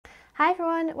Hi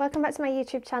everyone, welcome back to my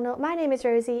YouTube channel. My name is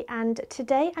Rosie and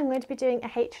today I'm going to be doing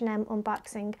a H&M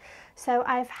unboxing. So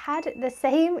I've had the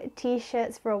same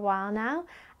t-shirts for a while now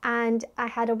and I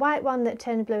had a white one that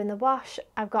turned blue in the wash.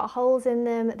 I've got holes in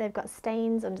them, they've got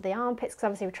stains under the armpits because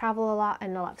obviously we travel a lot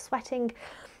and a lot of sweating.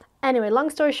 Anyway,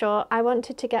 long story short, I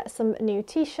wanted to get some new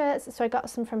t-shirts, so I got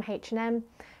some from H&M.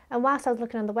 And whilst I was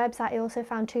looking on the website, I also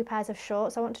found 2 pairs of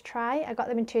shorts I want to try. I got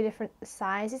them in 2 different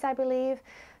sizes, I believe,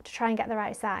 to try and get the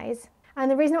right size.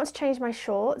 And the reason I want to change my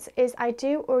shorts is I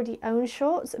do already own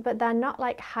shorts, but they're not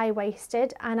like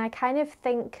high-waisted. And I kind of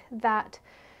think that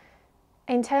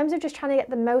in terms of just trying to get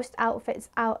the most outfits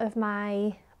out of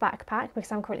my backpack,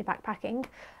 because I'm currently backpacking,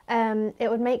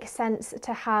 it would make sense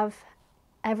to have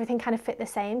everything kind of fit the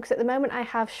same, because at the moment I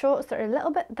have shorts that are a little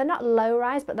bit, they're not low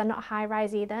rise but they're not high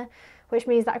rise either, which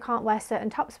means that I can't wear certain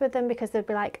tops with them because they'd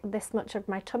be like this much of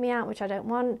my tummy out, which I don't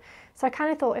want. So I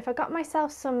kind of thought if I got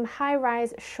myself some high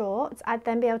rise shorts, I'd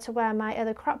then be able to wear my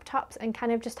other crop tops and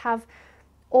kind of just have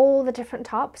all the different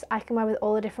tops I can wear with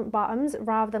all the different bottoms,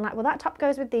 rather than like, well, that top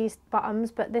goes with these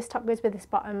bottoms but this top goes with this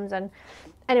bottoms. And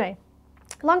anyway,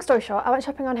 long story short, I went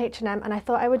shopping on H&M and I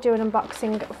thought I would do an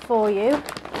unboxing for you.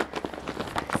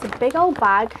 It's a big old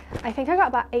bag. I think I got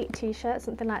about 8 t-shirts,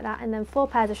 something like that, and then 4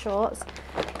 pairs of shorts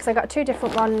because I got 2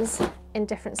 different ones in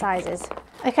different sizes.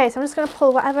 Okay, so I'm just going to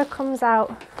pull whatever comes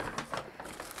out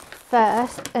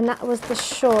first, and that was the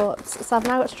shorts. So I've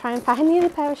now got to try and find the other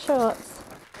pair of shorts.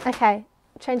 Okay,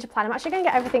 change of plan. I'm actually going to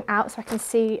get everything out so I can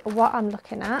see what I'm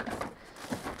looking at.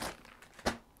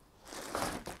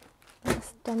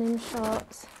 That's denim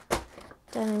shorts,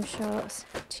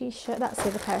 t-shirt, that's the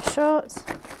other pair of shorts.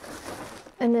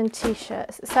 And then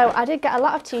t-shirts. So I did get a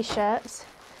lot of t-shirts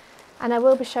and I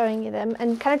will be showing you them,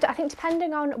 and kind of, I think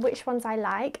depending on which ones I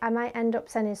like, I might end up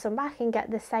sending some back and get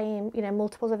the same, you know,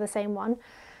 multiples of the same one.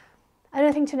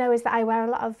 Another thing to know is that I wear a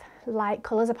lot of light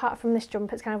colours. Apart from this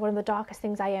jumper, it's kind of one of the darkest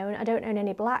things I own. I don't own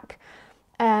any black.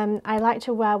 I like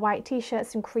to wear white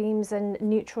t-shirts and creams and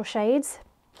neutral shades.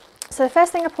 So the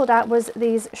first thing I pulled out was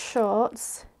these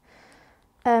shorts.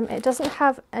 It doesn't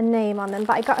have a name on them,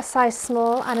 but I got a size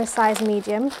small and a size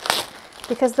medium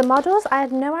because the models, I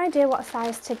had no idea what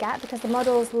size to get because the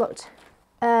models looked,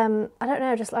 I don't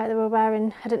know, just like they were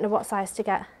wearing, I didn't know what size to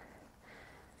get.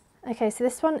 Okay, so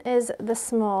this one is the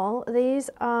small.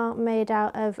 These are made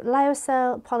out of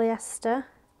lyocell polyester,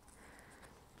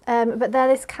 but they're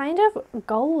this kind of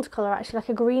gold colour actually, like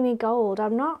a greeny gold.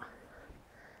 I'm not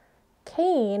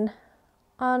keen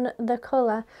on the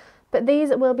colour. But these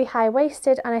will be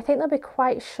high-waisted and I think they'll be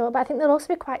quite short, but I think they'll also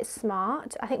be quite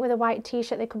smart. I think with a white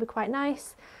t-shirt they could be quite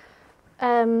nice.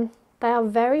 They are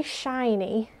very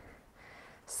shiny,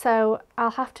 so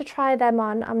I'll have to try them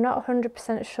on. I'm not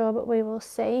 100% sure, but we will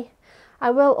see. I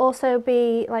will also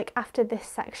be, like, after this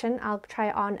section, I'll try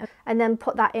it on and then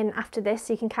put that in after this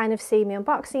so you can kind of see me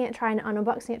unboxing it, trying it on,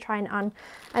 unboxing it, trying it on.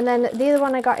 And then the other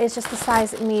one I got is just the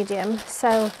size medium.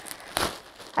 So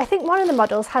I think one of the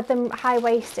models had them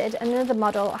high-waisted, and another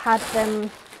model had them,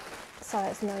 sorry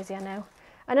it's noisy I know,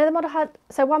 another model had,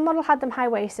 so one model had them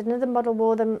high-waisted, another model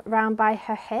wore them round by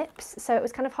her hips, so it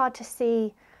was kind of hard to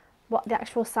see what the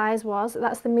actual size was.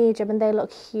 That's the medium and they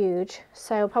look huge,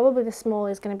 so probably the small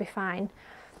is going to be fine,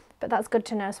 but that's good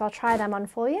to know, so I'll try them on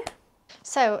for you.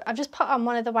 So I've just put on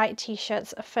one of the white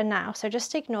t-shirts for now, so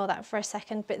just ignore that for a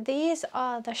second, but these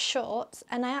are the shorts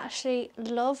and I actually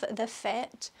love the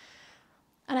fit.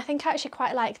 And I think I actually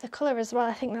quite like the colour as well.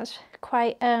 I think that's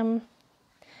quite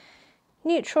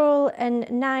neutral and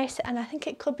nice, and I think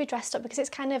it could be dressed up because it's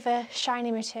kind of a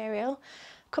shiny material.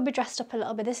 Could be dressed up a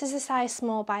little bit. This is a size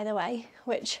small, by the way,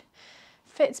 which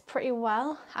fits pretty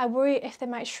well. I worry if they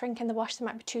might shrink in the wash, they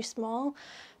might be too small,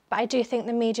 but I do think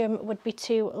the medium would be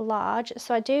too large.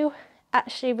 So I do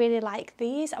actually really like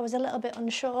these. I was a little bit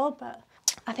unsure, but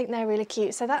I think they're really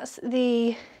cute. So that's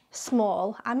the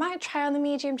small. I might try on the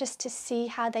medium just to see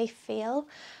how they feel,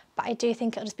 but I do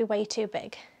think it'll just be way too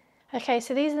big. Okay,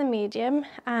 so these are the medium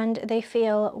and they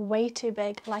feel way too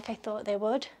big, like I thought they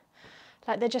would.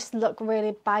 Like they just look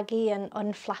really baggy and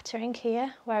unflattering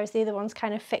here, whereas the other ones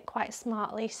kind of fit quite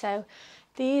smartly. So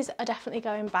these are definitely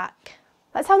going back.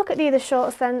 Let's have a look at the other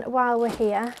shorts then while we're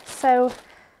here. So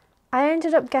I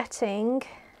ended up getting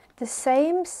the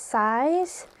same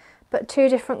size but 2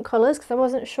 different colours because I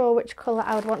wasn't sure which colour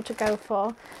I would want to go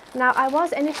for. Now I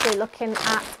was initially looking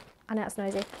at, I know it's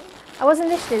noisy, I was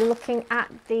initially looking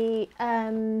at the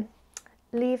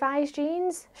Levi's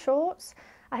jeans shorts.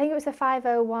 I think it was the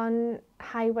 501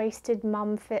 high-waisted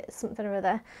mom fit something or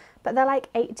other, but they're like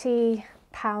 £80,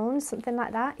 something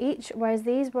like that each, whereas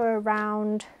these were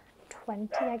around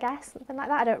 20, I guess, something like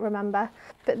that, I don't remember.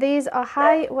 But these are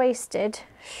high-waisted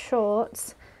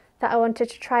shorts that I wanted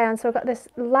to try on. So I've got this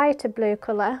lighter blue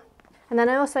colour, and then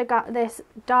I also got this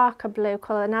darker blue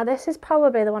colour. Now this is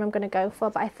probably the one I'm going to go for,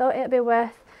 but I thought it'd be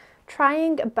worth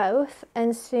trying both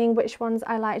and seeing which ones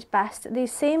I liked best.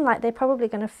 These seem like they're probably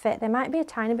going to fit. They might be a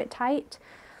tiny bit tight.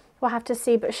 We'll have to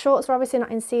see, but shorts are obviously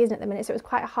not in season at the minute, so it was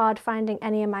quite hard finding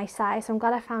any in my size, so I'm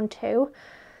glad I found two.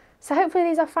 So hopefully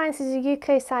these are fine. So this is a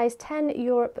UK size 10,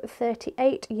 Europe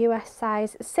 38, US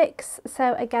size 6.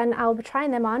 So again, I'll be trying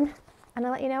them on and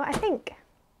I'll let you know what I think.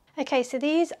 Okay, so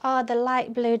these are the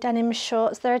light blue denim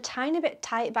shorts. They're a tiny bit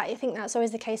tight, but I think that's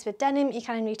always the case with denim. You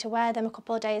kind of need to wear them a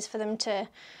couple of days for them to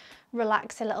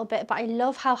relax a little bit, but I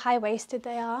love how high-waisted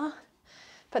they are.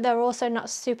 But they're also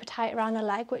not super tight around the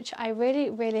leg, which I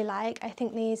really, really like. I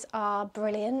think these are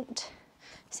brilliant.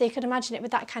 So you could imagine it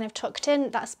with that kind of tucked in.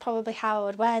 That's probably how I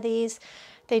would wear these.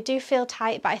 They do feel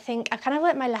tight, but I think I kind of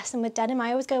learnt my lesson with denim.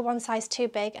 I always go one size too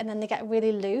big and then they get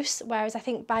really loose, whereas I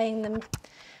think buying them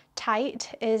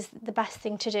tight is the best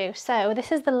thing to do. So this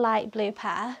is the light blue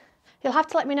pair. You'll have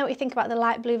to let me know what you think about the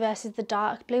light blue versus the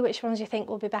dark blue, which ones you think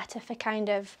will be better for kind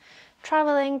of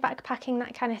travelling, backpacking,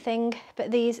 that kind of thing.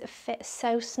 But these fit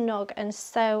so snug and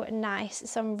so nice,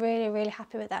 so I'm really, really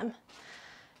happy with them.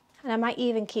 And I might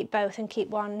even keep both and keep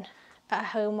one at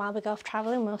home while we go off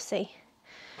travelling, we'll see.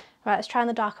 Right, let's try on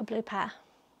the darker blue pair.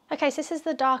 Okay, so this is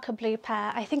the darker blue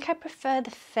pair. I think I prefer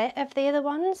the fit of the other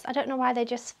ones. I don't know why, they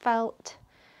just felt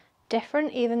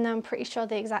different, even though I'm pretty sure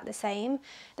they're exactly the same.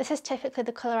 This is typically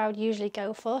the colour I would usually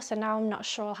go for, so now I'm not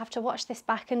sure. I'll have to watch this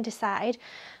back and decide.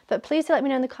 But please do let me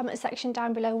know in the comment section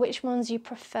down below which ones you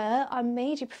prefer on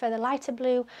me. Do you prefer the lighter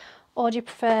blue, or do you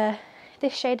prefer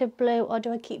this shade of blue, or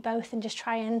do I keep both and just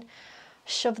try and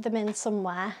shove them in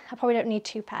somewhere? I probably don't need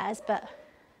two pairs, but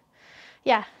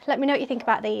yeah, let me know what you think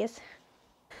about these.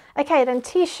 Okay, then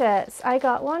t-shirts. I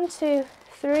got 1, 2,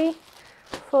 3,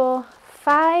 4,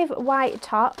 5 white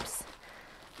tops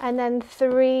and then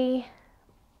 3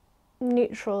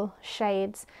 neutral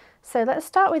shades. So let's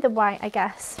start with the white, I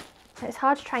guess. It's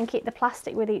hard to try and keep the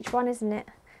plastic with each one, isn't it?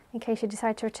 In case you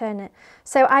decide to return it.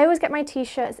 So I always get my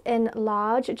t-shirts in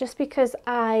large just because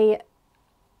I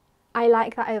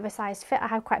like that oversized fit. I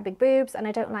have quite big boobs and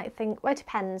I don't like well, it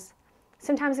depends.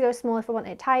 Sometimes I go small if I want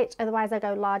it tight, otherwise I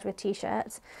go large with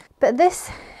t-shirts. But this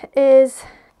is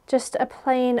just a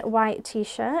plain white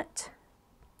t-shirt.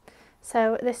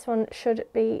 So this one should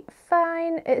be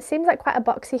fine. It seems like quite a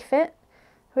boxy fit,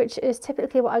 which is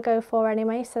typically what I go for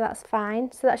anyway, so that's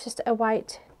fine. So that's just a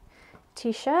white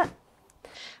t-shirt.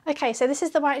 Okay, so this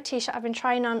is the white t-shirt I've been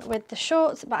trying on with the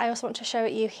shorts, but I also want to show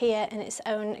it you here in its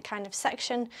own kind of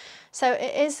section. So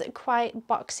it is quite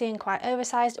boxy and quite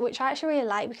oversized, which I actually really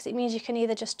like because it means you can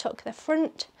either just tuck the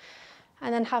front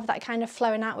and then have that kind of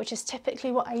flowing out, which is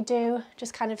typically what I do,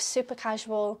 just kind of super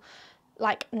casual,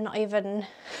 like not even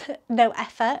no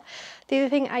effort. The other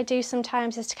thing I do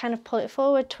sometimes is to kind of pull it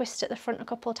forward, twist at the front a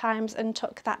couple of times and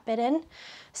tuck that bit in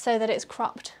so that it's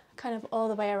cropped kind of all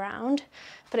the way around,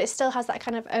 but it still has that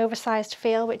kind of oversized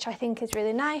feel, which I think is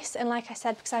really nice. And like I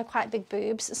said, because I have quite big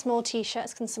boobs, small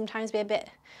t-shirts can sometimes be a bit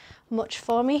much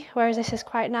for me, whereas this is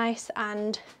quite nice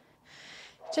and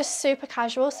just super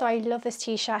casual. So I love this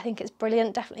t-shirt, I think it's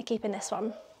brilliant, definitely keeping this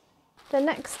one. The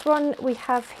next one we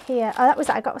have here, oh, that was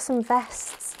it. I got some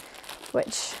vests,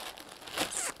 which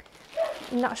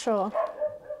I'm not sure.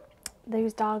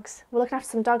 Those dogs. We're looking after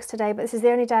some dogs today, but this is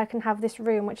the only day I can have this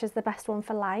room, which is the best one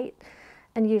for light,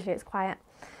 and usually it's quiet.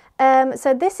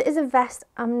 So this is a vest.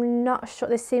 I'm not sure.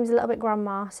 This seems a little bit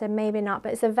grandma, so maybe not,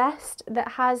 but it's a vest that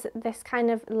has this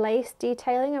kind of lace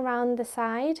detailing around the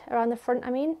side, around the front,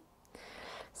 I mean.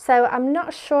 So I'm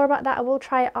not sure about that. I will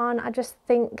try it on. I just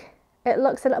think it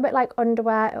looks a little bit like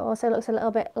underwear. It also looks a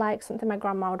little bit like something my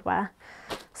grandma would wear.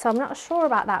 So I'm not sure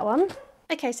about that one.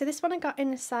 Okay, so this one I got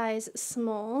in a size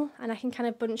small, and I can kind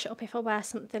of bunch it up if I wear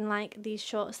something like these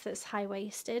shorts that's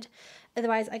high-waisted.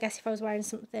 Otherwise, I guess if I was wearing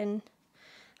something,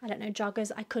 I don't know,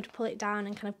 joggers, I could pull it down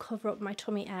and kind of cover up my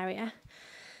tummy area.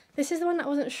 This is the one that I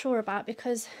wasn't sure about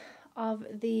because of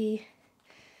the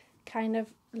kind of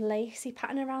lacy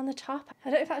pattern around the top. I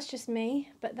don't know if that's just me,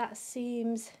 but that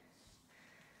seems,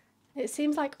 it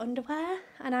seems like underwear,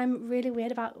 and I'm really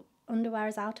weird about underwear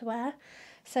as outerwear.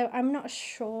 So I'm not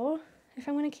sure if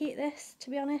I'm going to keep this, to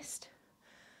be honest.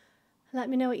 Let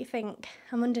me know what you think.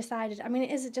 I'm undecided. I mean,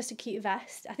 it is just a cute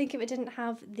vest. I think if it didn't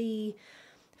have the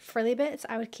frilly bits,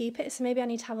 I would keep it. So maybe I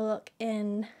need to have a look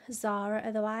in Zara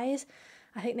otherwise.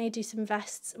 I think they do some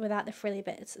vests without the frilly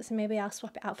bits, so maybe I'll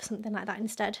swap it out for something like that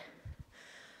instead.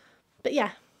 But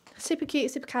yeah, super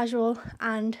cute, super casual,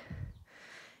 and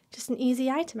just an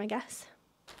easy item, I guess.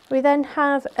 We then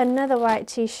have another white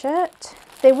t-shirt.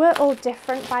 They were all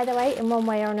different, by the way, in one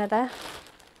way or another.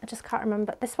 I just can't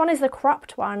remember. This one is the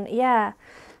cropped one, yeah.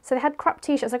 So they had cropped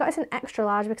t-shirts. I got this in extra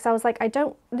large because I was like,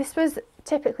 this was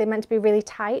typically meant to be really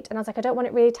tight, and I was like, I don't want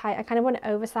it really tight. I kind of want it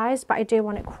oversized, but I do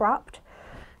want it cropped.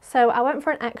 So I went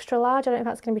for an extra large. I don't know if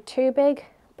that's going to be too big,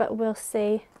 but we'll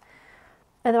see.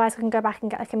 Otherwise I can go back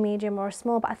and get like a medium or a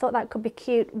small, but I thought that could be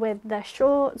cute with the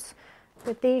shorts,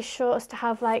 with these shorts, to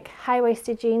have like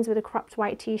high-waisted jeans with a cropped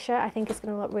white t-shirt. I think it's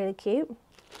going to look really cute.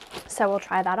 So we'll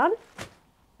try that on.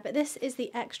 But this is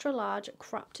the extra large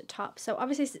cropped top. So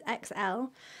obviously this is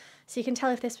XL. So you can tell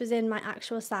if this was in my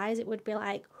actual size, it would be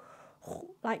like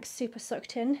super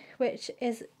sucked in, which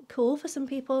is cool for some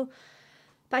people.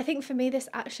 But I think for me, this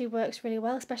actually works really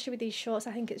well, especially with these shorts.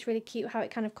 I think it's really cute how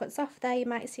it kind of cuts off there. You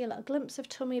might see a little glimpse of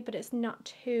tummy, but it's not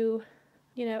too,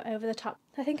 you know, over the top.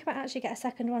 I think I might actually get a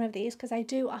second one of these because I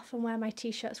do often wear my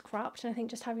t-shirts cropped. And I think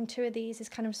just having two of these is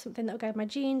kind of something that will go with my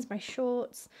jeans, my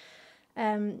shorts,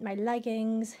 my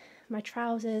leggings, my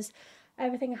trousers.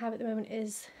 Everything I have at the moment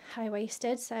is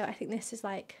high-waisted. So I think this is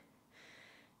like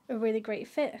a really great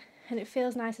fit. And it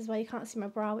feels nice as well. You can't see my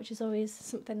bra, which is always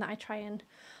something that I try and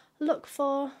look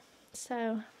for.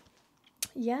 So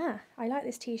yeah, I like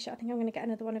this t-shirt. I think I'm going to get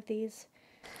another one of these.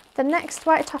 The next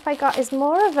white top I got is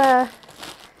more of a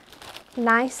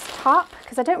nice top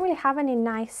because I don't really have any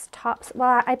nice tops.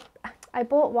 Well, I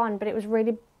bought one, but it was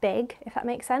really big, if that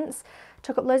makes sense.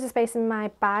 Took up loads of space in my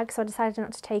bag, so I decided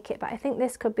not to take it. But I think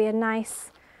this could be a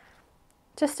nice,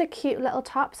 just a cute little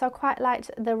top. So I quite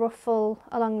liked the ruffle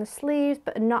along the sleeves,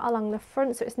 but not along the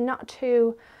front, so it's not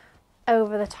too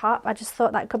over the top. I just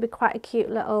thought that could be quite a cute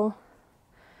little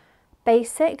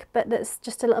basic, but that's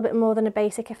just a little bit more than a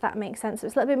basic, if that makes sense. So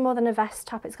it's a little bit more than a vest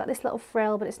top. It's got this little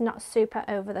frill, but it's not super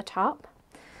over the top.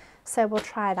 So we'll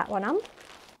try that one on.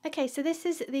 Okay, so this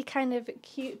is the kind of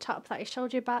cute top that I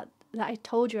told you about,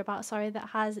 that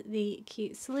has the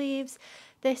cute sleeves.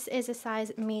 This is a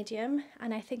size medium,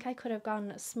 and I think I could have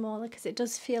gone smaller because it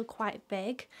does feel quite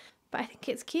big, but I think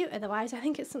it's cute otherwise. I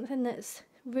think it's something that's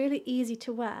really easy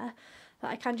to wear,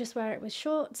 that I can just wear it with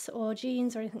shorts or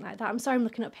jeans or anything like that. I'm sorry I'm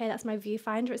looking up here, that's my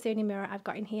viewfinder, it's the only mirror I've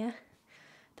got in here.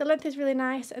 The length is really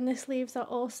nice and the sleeves are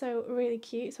also really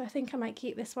cute, so I think I might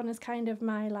keep this one as kind of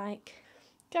my like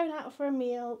going out for a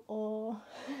meal or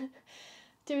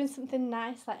doing something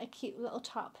nice, like a cute little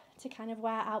top to kind of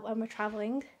wear out when we're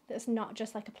travelling that's not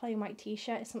just like a plain white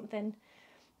t-shirt. It's something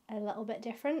a little bit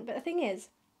different. But the thing is,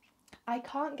 I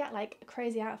can't get like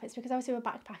crazy outfits because obviously we're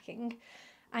backpacking.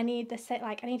 I need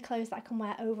clothes that I can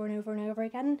wear over and over and over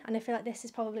again, and I feel like this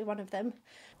is probably one of them.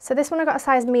 So this one I got a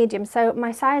size medium, so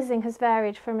my sizing has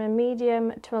varied from a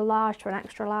medium to a large to an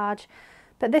extra large.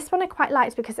 But this one I quite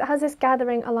liked because it has this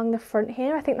gathering along the front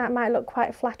here. I think that might look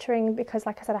quite flattering because,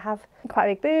 like I said, I have quite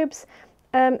big boobs.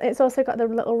 It's also got the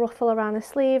little ruffle around the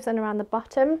sleeves and around the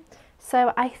bottom.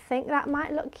 So I think that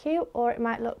might look cute, or it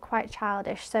might look quite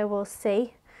childish, so we'll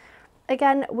see.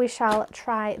 Again, we shall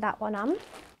try that one on.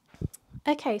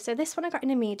 Okay, so this one I got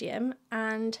in a medium,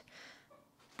 and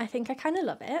I think I kind of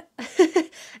love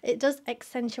it. It does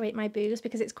accentuate my boobs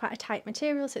because it's quite a tight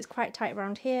material, so it's quite tight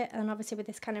around here, and obviously with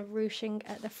this kind of ruching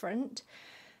at the front,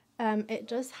 it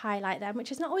does highlight them,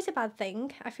 which is not always a bad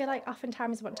thing. I feel like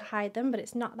oftentimes I want to hide them, but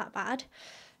it's not that bad.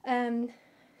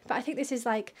 But I think this is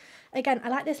like, again, I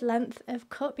like this length of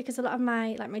cut because a lot of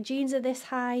my jeans are this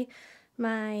high,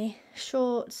 my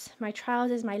shorts, my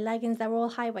trousers, my leggings, they're all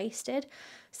high-waisted.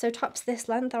 So tops this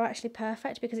length are actually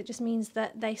perfect because it just means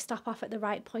that they stop off at the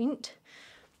right point.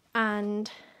 And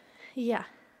yeah,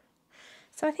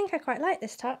 so I think I quite like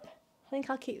this top. I think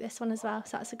I'll keep this one as well,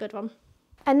 so that's a good one.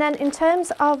 And then in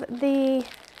terms of the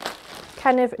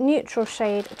kind of neutral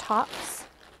shade tops,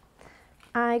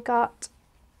 I got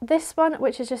this one,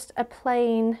 which is just a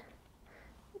plain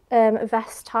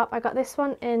vest top. I got this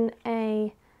one in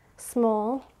a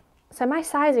small. So my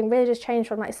sizing really just changed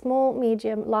from like small,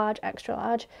 medium, large, extra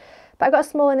large. But I got a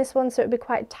small in this one, so it would be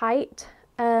quite tight.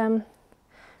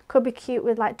 Could be cute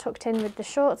with like tucked in with the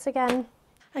shorts again.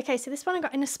 Okay, so this one I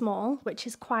got in a small, which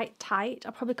is quite tight.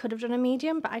 I probably could have done a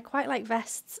medium, but I quite like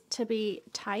vests to be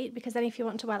tight because then if you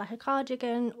want to wear like a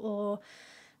cardigan or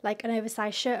like an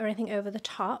oversized shirt or anything over the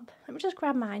top. Let me just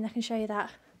grab mine, I can show you that.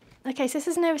 Okay, so this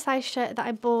is an oversized shirt that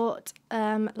I bought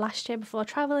last year before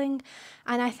travelling,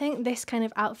 and I think this kind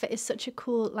of outfit is such a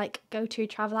cool like go-to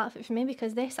travel outfit for me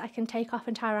because this I can take off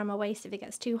and tie around my waist if it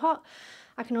gets too hot.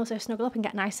 I can also snuggle up and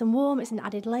get nice and warm, it's an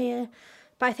added layer.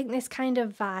 But I think this kind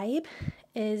of vibe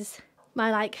is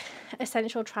my like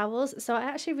essential travels, so I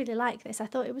actually really like this. I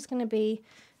thought it was going to be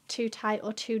too tight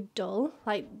or too dull,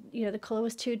 like, you know, the colour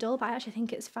was too dull, but I actually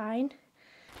think it's fine.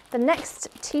 The next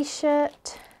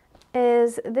t-shirt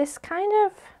is this kind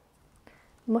of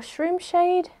mushroom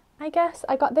shade, I guess.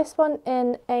 I got this one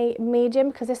in a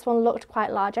medium because this one looked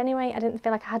quite large anyway. I didn't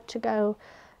feel like I had to go,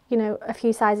 you know, a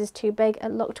few sizes too big. It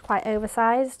looked quite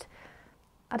oversized.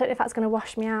 I don't know if that's going to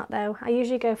wash me out though. I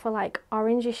usually go for like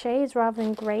orangey shades rather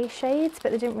than grey shades,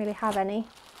 but they didn't really have any.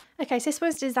 Okay, so this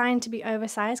one's designed to be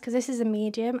oversized because this is a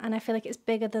medium and I feel like it's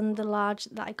bigger than the large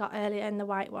that I got earlier in the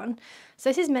white one. So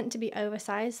this is meant to be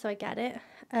oversized, so I get it.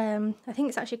 I think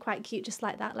it's actually quite cute just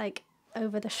like that, like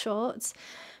over the shorts.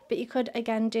 But you could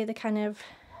again do the kind of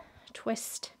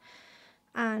twist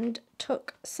and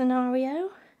tuck scenario,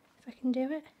 if I can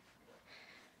do it.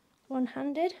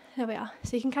 One-handed, there we are.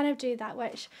 So you can kind of do that,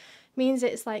 which means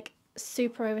it's like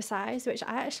super oversized, which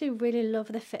I actually really love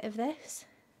the fit of this.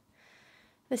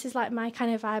 This is like my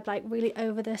kind of vibe, like really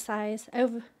oversized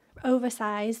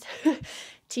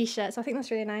t-shirt, so I think that's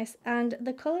really nice. And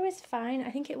the colour is fine.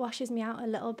 I think it washes me out a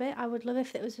little bit. I would love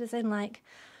if it was within like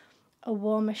a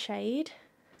warmer shade.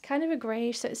 Kind of a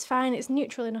greyish, so it's fine. It's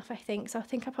neutral enough, I think, so I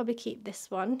think I'll probably keep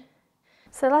this one.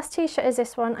 So the last t-shirt is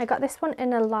this one. I got this one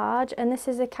in a large, and this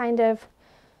is a kind of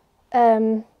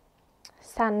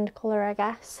sand colour, I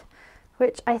guess,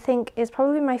 which I think is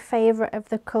probably my favourite of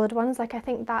the coloured ones. Like, I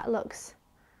think that looks,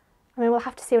 I mean, we'll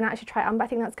have to see when I actually try it on, but I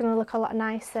think that's going to look a lot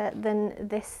nicer than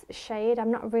this shade.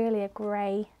 I'm not really a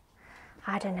grey.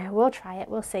 I don't know, we'll try it,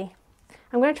 we'll see.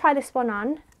 I'm going to try this one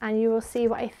on, and you will see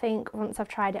what I think once I've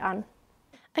tried it on.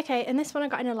 Okay, and this one I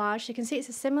got in a large. You can see it's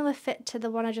a similar fit to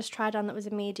the one I just tried on that was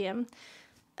a medium.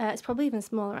 It's probably even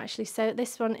smaller actually. So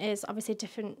this one is obviously a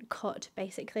different cut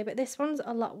basically, but this one's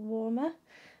a lot warmer.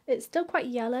 It's still quite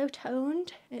yellow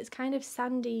toned. It's kind of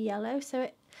sandy yellow, so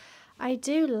I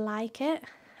do like it.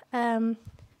 I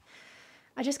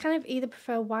just kind of either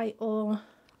prefer white or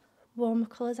warmer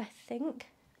colours, I think.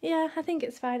 Yeah, I think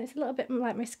it's fine. It's a little bit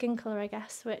like my skin colour, I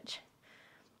guess, which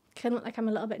can look like I'm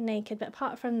a little bit naked, but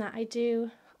apart from that, I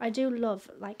do love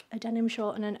like a denim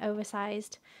short and an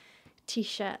oversized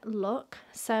t-shirt look,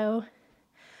 so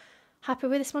happy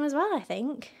with this one as well, I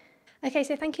think. Okay,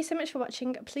 so thank you so much for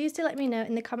watching. Please do let me know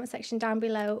in the comment section down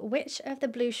below which of the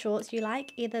blue shorts you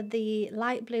like, either the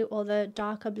light blue or the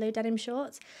darker blue denim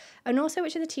shorts, and also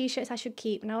which of the t-shirts I should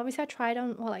keep. Now obviously I tried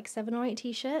on like 7 or 8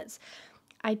 t-shirts.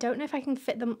 I don't know if I can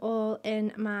fit them all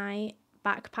in my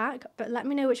backpack, but let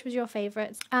me know which was your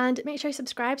favourites, and make sure you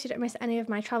subscribe so you don't miss any of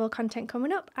my travel content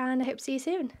coming up, and I hope to see you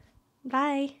soon.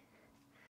 Bye!